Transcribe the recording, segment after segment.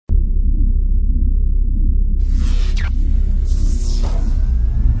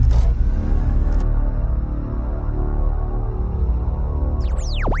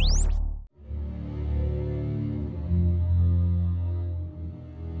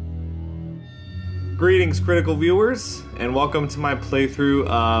Greetings, critical viewers, and welcome to my playthrough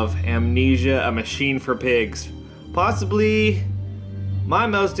of Amnesia, A Machine for Pigs. Possibly my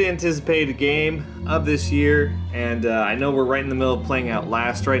most anticipated game of this year, and I know we're right in the middle of playing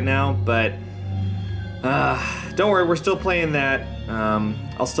Outlast right now, but don't worry, we're still playing that.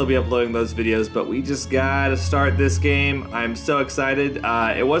 I'll still be uploading those videos, but we just gotta start this game. I'm so excited.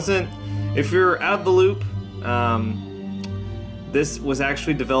 It wasn't, if you're out of the loop, this was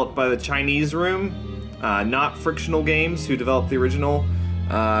actually developed by the Chinese Room, not Frictional Games, who developed the original.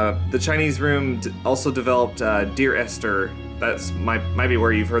 The Chinese Room also developed Dear Esther. That's might be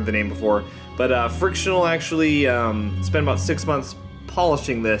where you've heard the name before. But Frictional actually spent about 6 months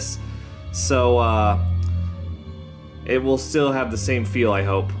polishing this, so it will still have the same feel, I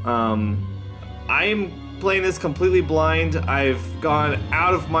hope. I am playing this completely blind. I've gone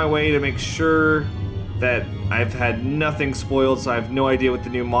out of my way to make sure that I've had nothing spoiled, so I have no idea what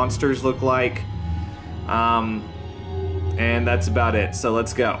the new monsters look like. And that's about it, so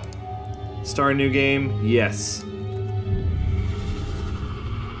let's go. Start a new game? Yes.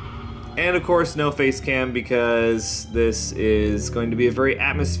 And of course, no face cam, because this is going to be a very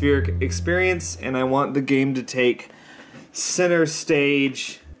atmospheric experience, and I want the game to take center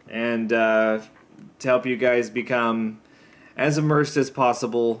stage and to help you guys become as immersed as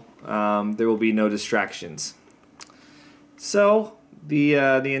possible. There will be no distractions. So the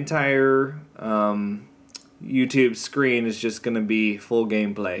entire YouTube screen is just going to be full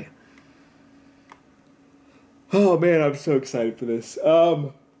gameplay. Oh man, I'm so excited for this.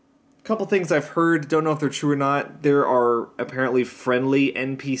 Couple things I've heard, don't know if they're true or not. There are apparently friendly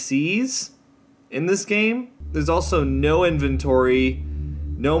NPCs in this game. There's also no inventory,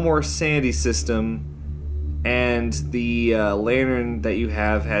 no more sanity system, and the lantern that you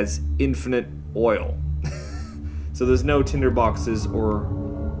have has infinite oil. So there's no tinder boxes or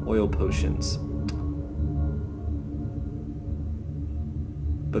oil potions.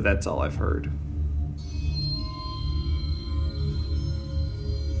 But that's all I've heard.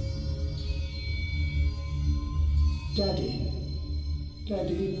 Daddy,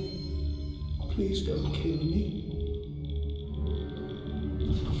 please don't kill me.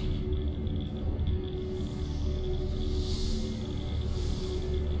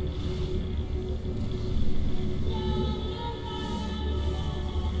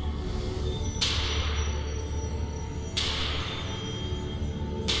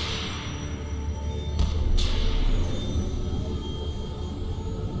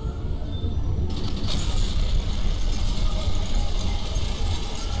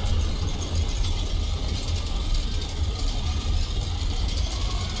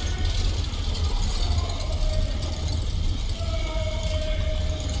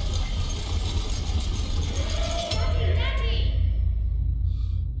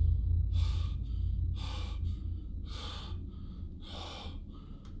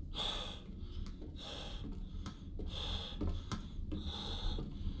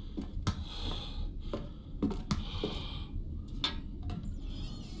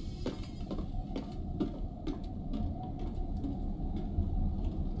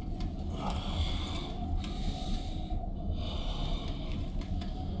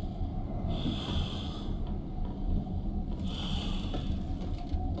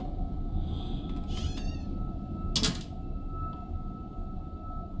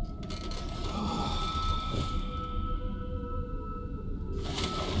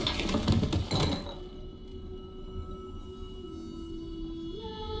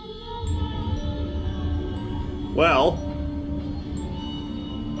 Well,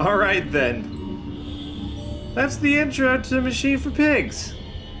 alright then. That's the intro to Machine for Pigs.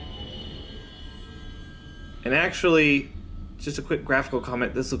 And actually, just a quick graphical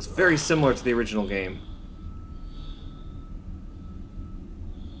comment, this looks very similar to the original game.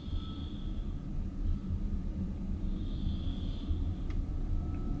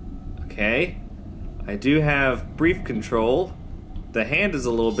 Okay, I do have brief control. The hand is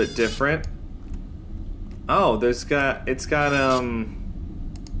a little bit different. Oh, it's got, It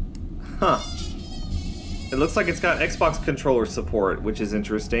looks like it's got Xbox controller support, which is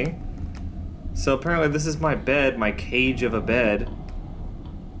interesting. So apparently this is my bed, my cage of a bed.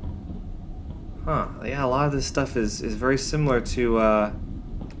 Huh, yeah, a lot of this stuff is very similar to,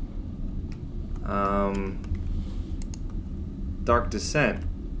 Dark Descent.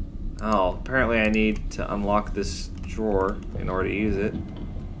 Oh, apparently I need to unlock this drawer in order to use it.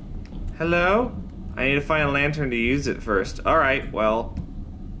 Hello? I need to find a lantern to use it first. Alright, well,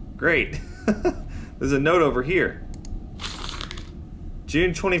 great. There's a note over here.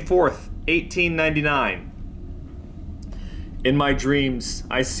 June 24th, 1899. In my dreams,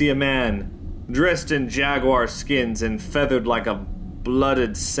 I see a man dressed in jaguar skins and feathered like a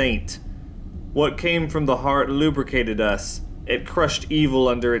blooded saint. What came from the heart lubricated us. It crushed evil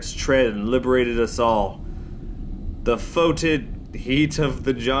under its tread and liberated us all. The foetid heat of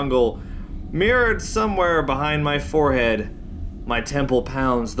the jungle mirrored somewhere behind my forehead. My temple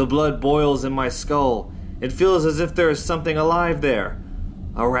pounds, the blood boils in my skull. It feels as if there is something alive there.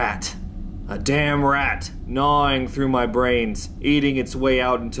 A rat. A damn rat, gnawing through my brains, eating its way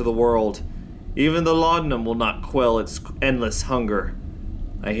out into the world. Even the laudanum will not quell its endless hunger.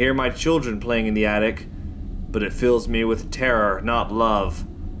 I hear my children playing in the attic, but it fills me with terror, not love.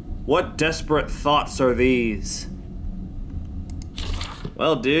 What desperate thoughts are these?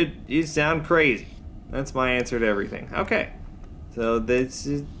 Well, dude, you sound crazy. That's my answer to everything. Okay. So this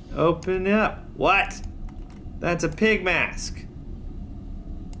is open up. What? That's a pig mask.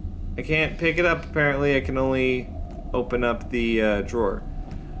 I can't pick it up, apparently. I can only open up the drawer.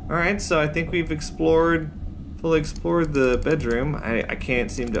 Alright, so I think we've fully explored the bedroom. I can't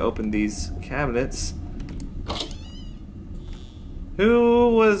seem to open these cabinets.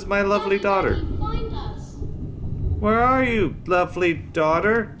 Who was my lovely daughter? Find us. Where are you, lovely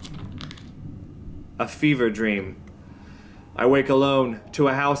daughter? A fever dream. I wake alone to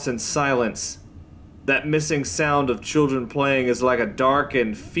a house in silence. That missing sound of children playing is like a dark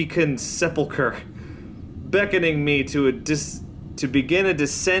and fecund sepulchre, beckoning me to begin a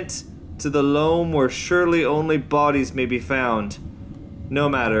descent to the loam where surely only bodies may be found. No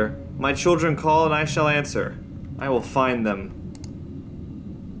matter, my children call and I shall answer. I will find them.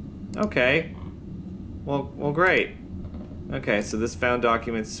 Okay. Well, great. Okay, so this found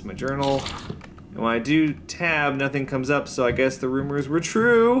documents my journal. And when I do tab, nothing comes up, so I guess the rumors were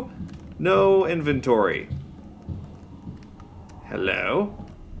true. No inventory. Hello?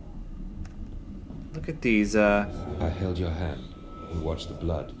 Look at these, I held your hand and watched the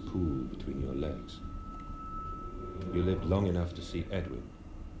blood pool between your legs. You lived long enough to see Edwin,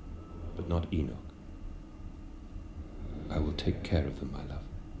 but not Enoch. I will take care of them, my love.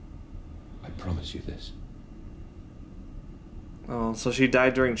 I promise you this. Oh, so she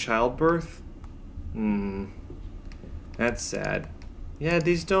died during childbirth? That's sad. Yeah,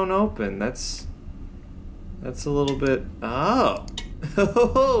 these don't open. That's a little bit... Oh!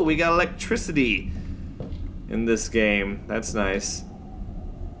 We got electricity in this game. That's nice.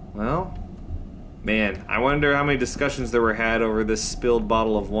 Well, man, I wonder how many discussions there were had over this spilled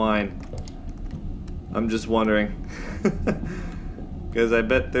bottle of wine. I'm just wondering. Because I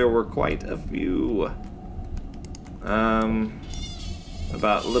bet there were quite a few.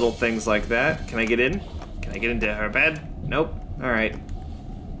 About little things like that. Can I get in? Can I get into her bed? Nope. Alright.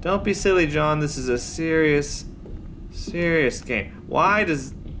 Don't be silly, John. This is a serious game. Why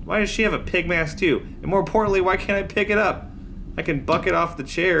does she have a pig mask too? And more importantly, why can't I pick it up? I can buck it off the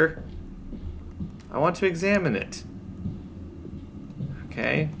chair. I want to examine it.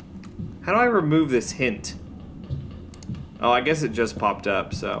 Okay. How do I remove this hint? Oh, I guess it just popped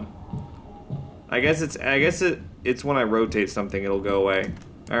up, so. I guess it's when I rotate something it'll go away.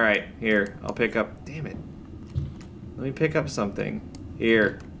 Alright, here. I'll pick up. Damn it. Let me pick up something.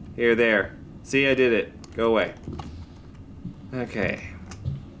 Here, there. See, I did it. Go away. Okay.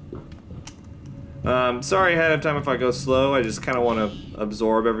 Sorry ahead of time if I go slow. I just kind of want to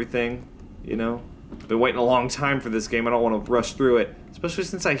absorb everything, you know? Been waiting a long time for this game. I don't want to rush through it, especially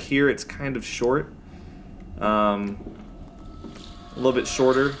since I hear it's kind of short. A little bit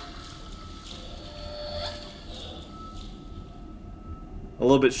shorter. A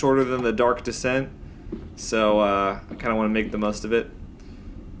little bit shorter than The Dark Descent. So, I kind of want to make the most of it.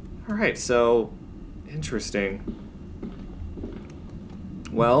 Alright, so, interesting.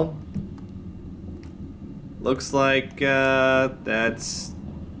 Well, looks like, that's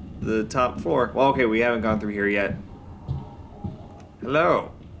the top floor. Well, okay, we haven't gone through here yet.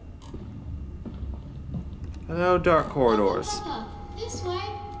 Hello. Hello, dark corridors. Papa, this way.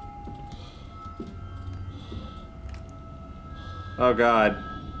 Oh, God.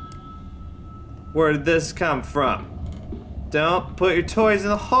 Where did this come from? Don't put your toys in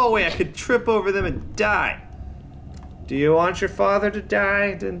the hallway. I could trip over them and die. Do you want your father to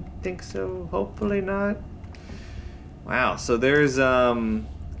die? Didn't think so. Hopefully not. Wow, so there's, can't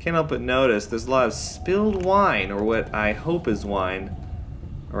help but notice there's a lot of spilled wine, or what I hope is wine,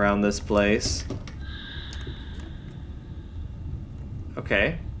 around this place.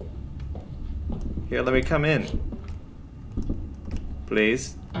 Okay. Here, let me come in.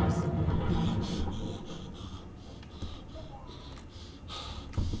 Please.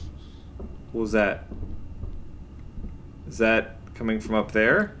 What was that? Is that coming from up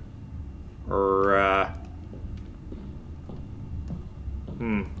there? Or,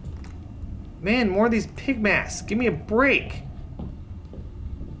 Man, more of these pig masks. Give me a break.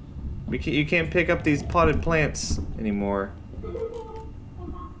 You can't pick up these potted plants anymore.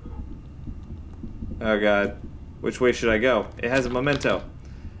 Oh god. Which way should I go? It has a memento.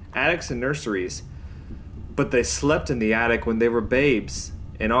 Attics and nurseries. But they slept in the attic when they were babes,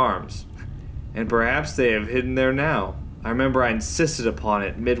 in arms. And perhaps they have hidden there now. I remember I insisted upon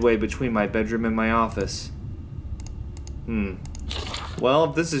it midway between my bedroom and my office. Well,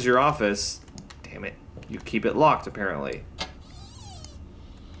 if this is your office, damn it, you keep it locked apparently.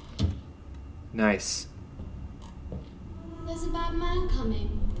 Nice. There's a bad man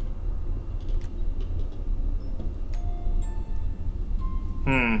coming.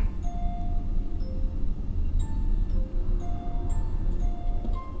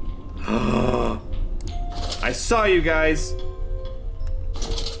 I saw you guys.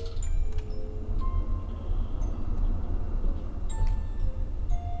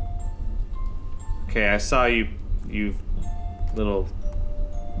 Okay, I saw you, you little...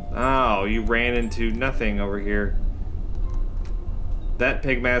 Oh, you ran into nothing over here. That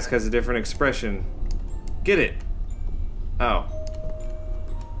pig mask has a different expression. Get it. Oh.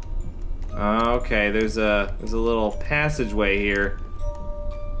 Okay, there's a little passageway here.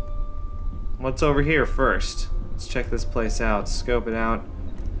 What's over here first? Let's check this place out, scope it out.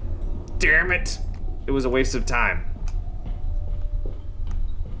 Damn it! It was a waste of time.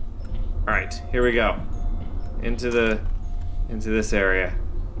 Alright, here we go. Into this area.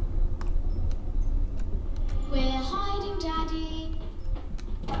 We're hiding, Daddy.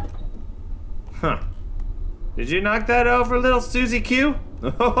 Huh. Did you knock that over, little Susie Q?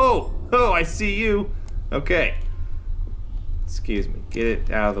 Oh, I see you. Okay. Excuse me, get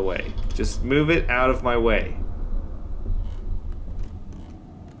it out of the way. Just move it out of my way.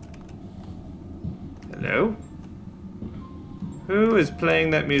 Hello? Who is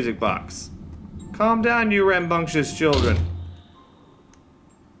playing that music box? Calm down, you rambunctious children.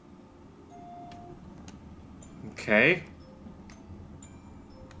 Okay.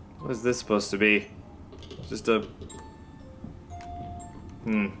 What is this supposed to be? Just a...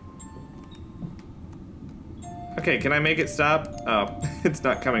 Okay, can I make it stop? Oh, it's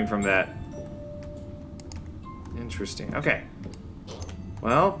not coming from that. Interesting. Okay.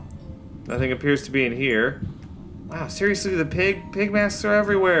 Well, nothing appears to be in here. Wow, seriously, the pig masks are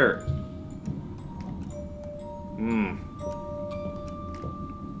everywhere.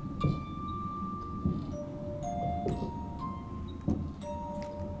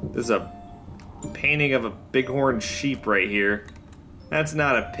 There's a painting of a bighorn sheep right here. That's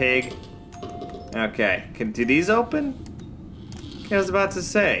not a pig. Okay, do these open? I was about to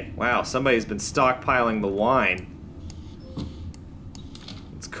say. Wow, somebody's been stockpiling the wine.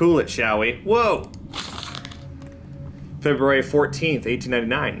 Let's cool it, shall we? Whoa! February 14th,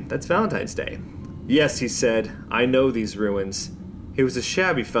 1899. That's Valentine's Day. Yes, he said, I know these ruins. He was a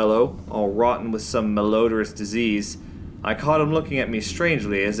shabby fellow, all rotten with some malodorous disease. I caught him looking at me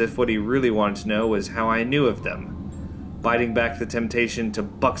strangely, as if what he really wanted to know was how I knew of them. Biting back the temptation to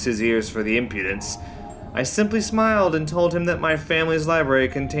box his ears for the impudence, I simply smiled and told him that my family's library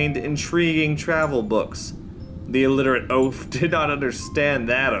contained intriguing travel books. The illiterate oaf did not understand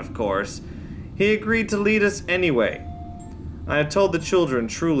that, of course. He agreed to lead us anyway. I had told the children,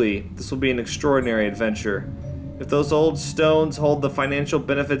 truly, this will be an extraordinary adventure. If those old stones hold the financial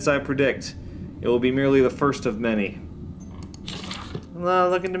benefits I predict, it will be merely the first of many. Well,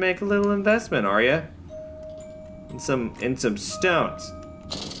 looking to make a little investment, are ya? In some stones.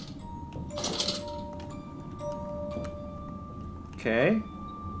 Okay.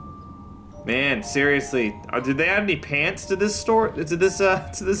 Man, seriously, did they add any pants to this to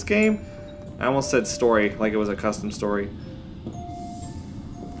this game? I almost said story, like it was a custom story.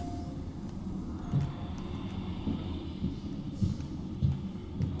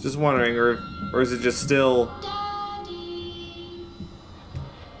 Just wondering, or is it just still...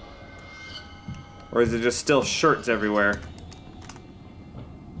 Or is it just still shirts everywhere?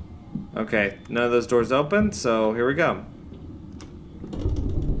 Okay, none of those doors open, so here we go.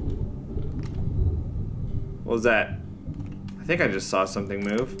 What was that? I think I just saw something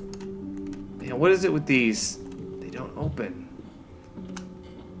move. Man, what is it with these? They don't open.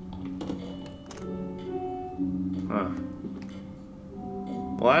 Huh.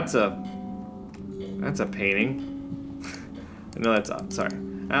 Well, that's a painting. No, that's sorry.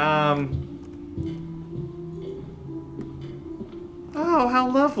 Oh, how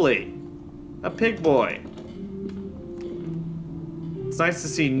lovely! A pig boy. It's nice to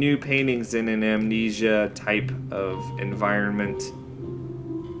see new paintings in an Amnesia type of environment.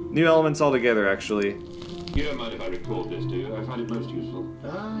 New elements altogether, actually. You don't mind if I record this, do you? I find it most useful.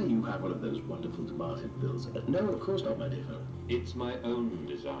 Ah, you have one of those wonderful tomato pills. No, of course not, my dear fellow. It's my own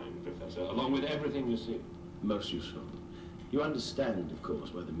design, Professor, along with everything you see. Most useful. You understand, of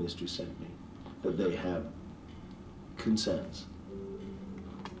course, why the Ministry sent me. That they have concerns.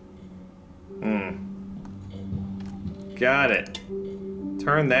 Got it.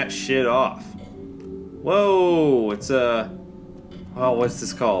 Turn that shit off. Whoa, it's a... Oh, what's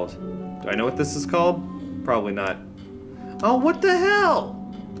this called? Do I know what this is called? Probably not. Oh, what the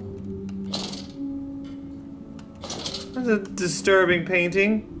hell? That's a disturbing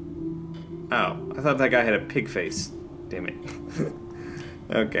painting. Oh, I thought that guy had a pig face. Damn it.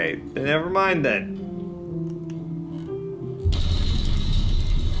 Okay, never mind then.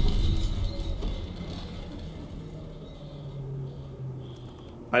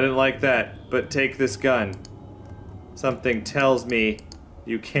 I didn't like that, but take this gun. Something tells me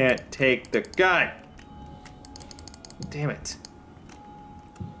you can't take the gun. Damn it.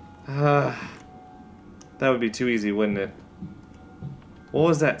 That would be too easy, wouldn't it? What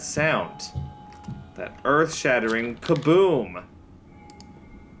was that sound? That earth-shattering kaboom.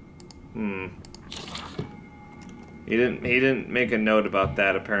 He didn't make a note about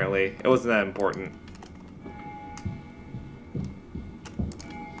that, apparently. It wasn't that important.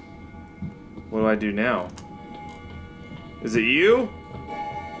 What do I do now? Is it you?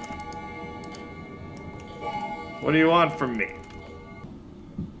 What do you want from me?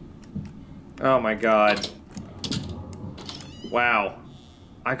 Oh my god. Wow.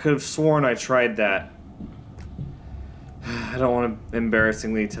 I could have sworn I tried that. I don't want to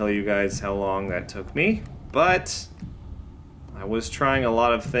embarrassingly tell you guys how long that took me, but I was trying a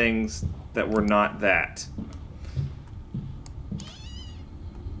lot of things that were not that.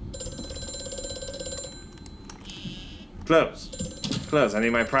 Close. Close. I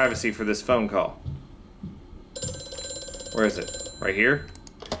need my privacy for this phone call. Where is it? Right here?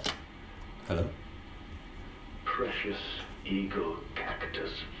 Hello? Precious eagle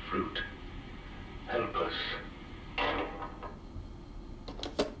cactus fruit. Help us.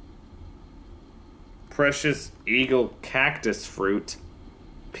 Precious eagle cactus fruit.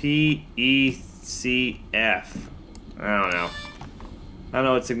 PECF. I don't know. I don't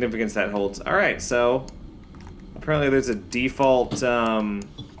know what significance that holds. Alright, so apparently there's a default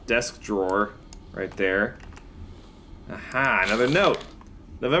desk drawer right there. Aha, another note.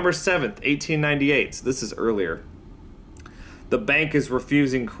 November 7th, 1898. So this is earlier. The bank is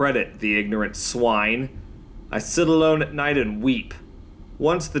refusing credit, the ignorant swine. I sit alone at night and weep.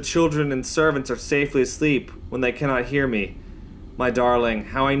 Once the children and servants are safely asleep, when they cannot hear me. My darling,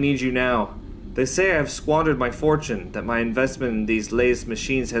 how I need you now. They say I have squandered my fortune, that my investment in these latest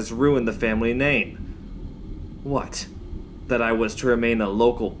machines has ruined the family name. What? That I was to remain a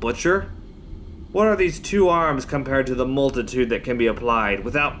local butcher? What are these 2 arms compared to the multitude that can be applied,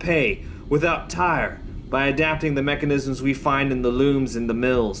 without pay, without tire, by adapting the mechanisms we find in the looms and the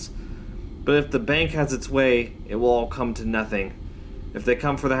mills? But if the bank has its way, it will all come to nothing. If they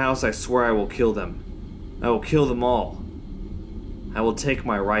come for the house, I swear I will kill them. I will kill them all. I will take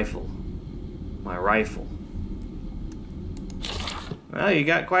my rifle. My rifle. Well, you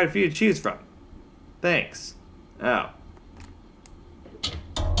got quite a few to choose from. Thanks. Oh.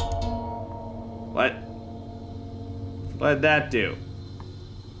 What? What did that do?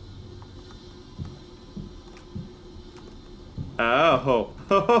 Oh. Ho,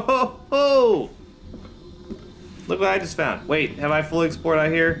 ho, ho, ho. Look what I just found. Wait, have I fully explored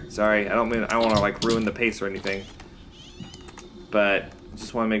out here? Sorry, I don't want to like ruin the pace or anything. But I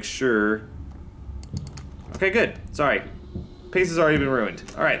just want to make sure. Okay, good. Sorry. Pace has already been ruined.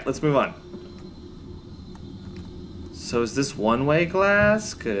 Alright, let's move on. So is this one-way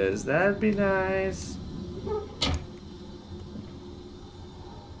glass? Cause that'd be nice.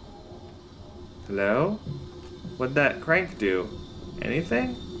 Hello? What'd that crank do?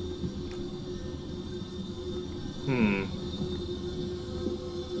 Anything?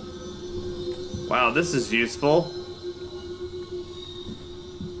 Wow, this is useful.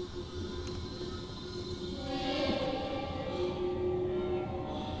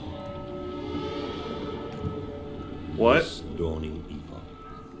 What? This dawning epoch,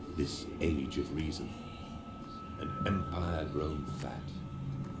 this age of reason, an empire grown fat,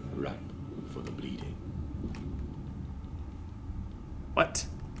 ripe for the bleeding. What?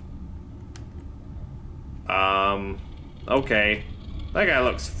 Okay. That guy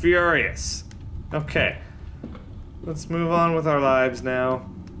looks furious. Okay. Let's move on with our lives now.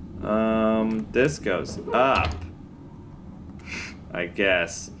 This goes up. I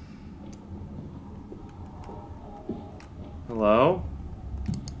guess. Hello?